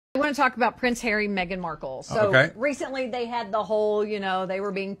want to talk about Prince Harry, Meghan Markle. So recently they had the whole, they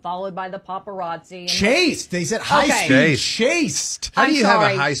were being followed by the paparazzi. And chased. They said high-speed chased. How do you have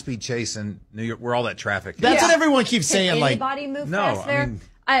a high-speed chase in New York where all that traffic is? That's what everyone keeps saying. Can anybody move fast there?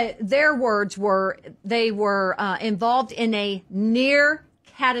 Their words were they were involved in a near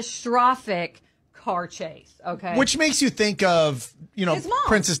catastrophic car chase. Okay, which makes you think of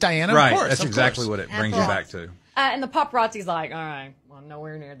Princess Diana. Right, of course, that's exactly what it brings you back to. And the paparazzi's like, all right, well,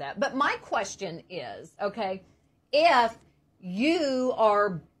 nowhere near that. But my question is, okay, if you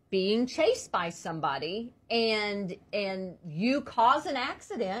are being chased by somebody and you cause an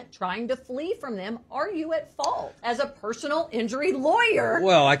accident trying to flee from them, are you at fault as a personal injury lawyer?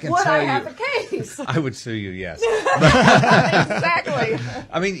 Well, I can tell you, have a case? I would sue you, yes. Exactly.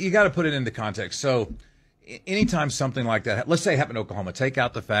 I mean, you got to put it into context. So anytime something like that, let's say it happened in Oklahoma, take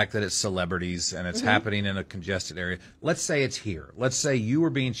out the fact that it's celebrities and it's happening in a congested area. Let's say it's here. Let's say you were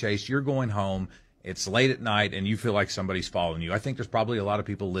being chased, you're going home, it's late at night, and you feel like somebody's following you. I think there's probably a lot of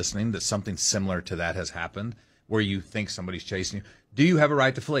people listening that something similar to that has happened where you think somebody's chasing you. Do you have a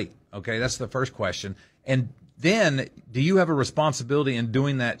right to flee? Okay, that's the first question. And then do you have a responsibility in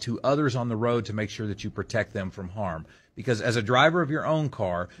doing that to others on the road to make sure that you protect them from harm? Because as a driver of your own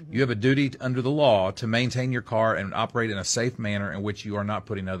car, you have a duty under the law to maintain your car and operate in a safe manner in which you are not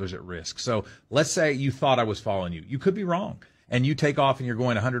putting others at risk. So let's say you thought I was following you. You could be wrong. And you take off and you're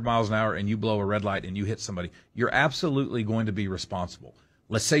going 100 miles an hour and you blow a red light and you hit somebody. You're absolutely going to be responsible.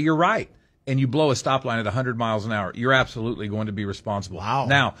 Let's say you're right and you blow a stop line at 100 miles an hour. You're absolutely going to be responsible. Wow.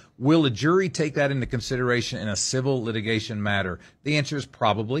 Now, will a jury take that into consideration in a civil litigation matter? The answer is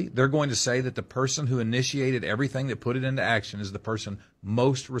probably. They're going to say that the person who initiated everything that put it into action is the person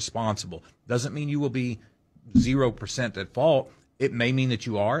most responsible. Doesn't mean you will be 0% at fault. It may mean that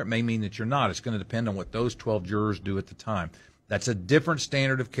you are. It may mean that you're not. It's going to depend on what those 12 jurors do at the time. That's a different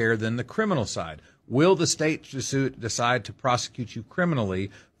standard of care than the criminal side. Will the state decide to prosecute you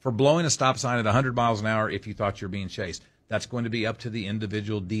criminally for blowing a stop sign at 100 miles an hour if you thought you're being chased? That's going to be up to the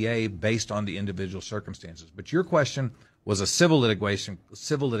individual DA based on the individual circumstances. But your question was a civil litigation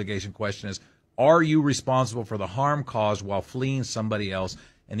question is, are you responsible for the harm caused while fleeing somebody else?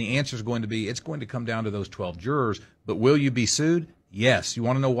 And the answer is going to be, it's going to come down to those 12 jurors. But will you be sued? Yes. You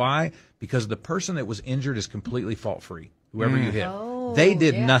want to know why? Because the person that was injured is completely fault-free. Whoever you hit, they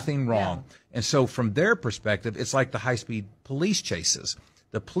did nothing wrong. And so from their perspective, it's like the high-speed police chases.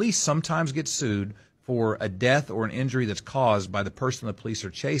 The police sometimes get sued for a death or an injury that's caused by the person the police are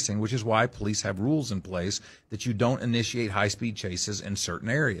chasing, which is why police have rules in place that you don't initiate high-speed chases in certain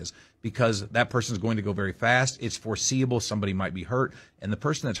areas because that person is going to go very fast. It's foreseeable somebody might be hurt, and the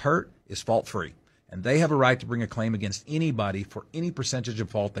person that's hurt is fault-free. And they have a right to bring a claim against anybody for any percentage of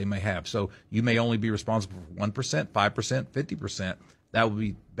fault they may have. So you may only be responsible for 1%, 5%, 50%. That will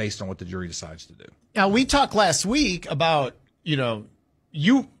be based on what the jury decides to do. Now, we talked last week about, your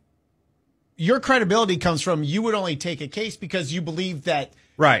credibility comes from you would only take a case because you believe that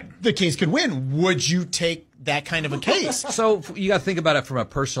the case could win. Would you take that kind of a case? So you got to think about it from a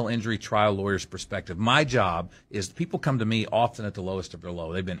personal injury trial lawyer's perspective. My job is people come to me often at the lowest of their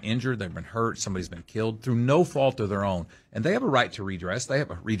low. They've been injured, they've been hurt, somebody's been killed through no fault of their own, and they have a right to redress.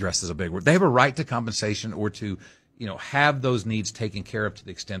 Redress is a big word. They have a right to compensation or to have those needs taken care of to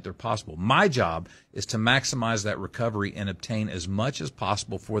the extent they're possible. My job is to maximize that recovery and obtain as much as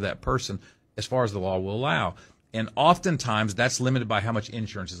possible for that person as far as the law will allow. And oftentimes that's limited by how much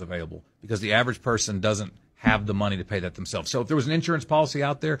insurance is available because the average person doesn't have the money to pay that themselves. So if there was an insurance policy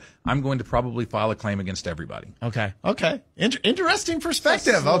out there, I'm going to probably file a claim against everybody. Okay. Interesting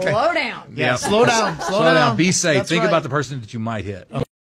perspective. So slow down. Yeah, slow down. Slow down. Be safe. Think about the person that you might hit.